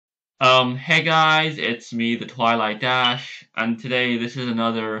Hey guys, it's me, the Twilight Dash, and today this is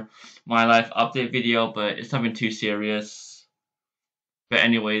another My Life update video, but it's nothing too serious. But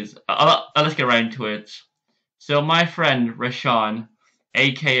anyways, let's get right into it. So my friend Rashawn,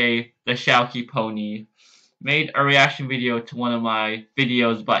 aka the Shouky Pony, made a reaction video to one of my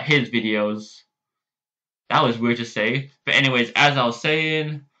videos about his videos. That was weird to say. But anyways, as I was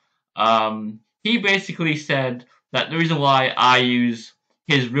saying, he basically said that the reason why I use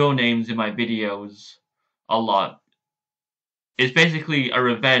his real names in my videos a lot is basically a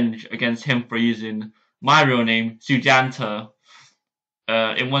revenge against him for using my real name, Sujanta,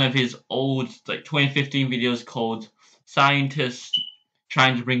 in one of his old 2015 videos called Scientists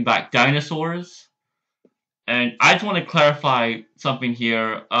Trying to Bring Back Dinosaurs. And I just want to clarify something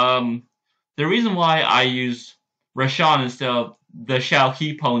here. The reason why I use Rashawn instead of the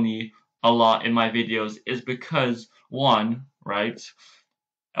Xiaoqi pony a lot in my videos is because one, right?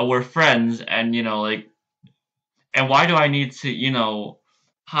 We're friends, and and why do I need to,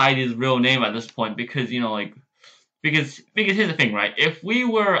 hide his real name at this point? Because because here's the thing, right? If we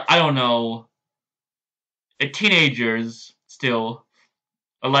were, I don't know, teenagers still,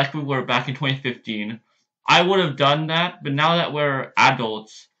 like we were back in 2015, I would have done that. But now that we're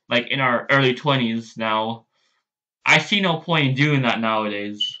adults, like in our early 20s now, I see no point in doing that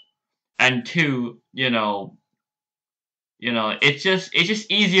nowadays. And two, it's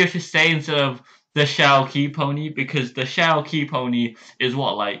just easier to say instead of the Shao Key pony, because the Shao Key pony is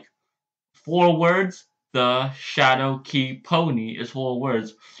what, like 4 words? The Shadow Key pony is 4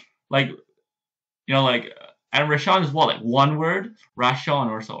 words. Like like, and Rashawn is what, like 1 word?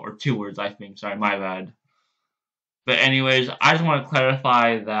 Rashawn or so, or 2 words, I think. Sorry, my bad. But anyways, I just want to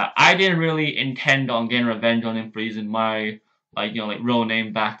clarify that I didn't really intend on getting revenge on him for using my real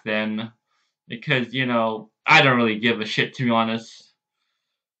name back then, because I don't really give a shit, to be honest.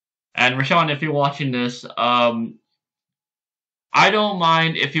 And Rashawn, if you're watching this, I don't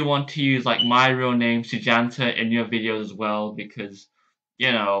mind if you want to use like my real name Sujanta in your videos as well, because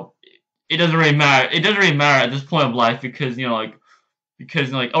you know it doesn't really matter. It doesn't really matter at this point of life, because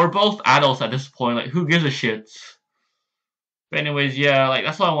we're both adults at this point. Like, who gives a shit? But anyways, yeah, like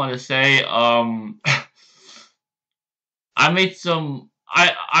that's what I want to say. I made some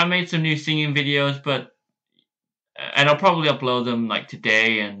new singing videos, and I'll probably upload them like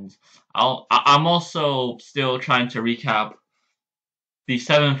today. And I'm also still trying to recap the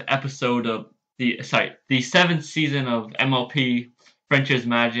seventh episode of the seventh season of MLP French's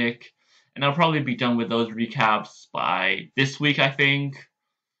Magic, and I'll probably be done with those recaps by this week, I think.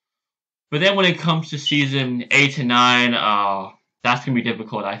 But then when it comes to season 8 and 9, that's gonna be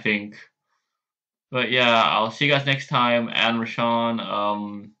difficult, I think. But yeah, I'll see you guys next time, and Rashawn,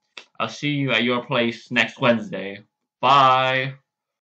 I'll see you at your place next Wednesday. Bye.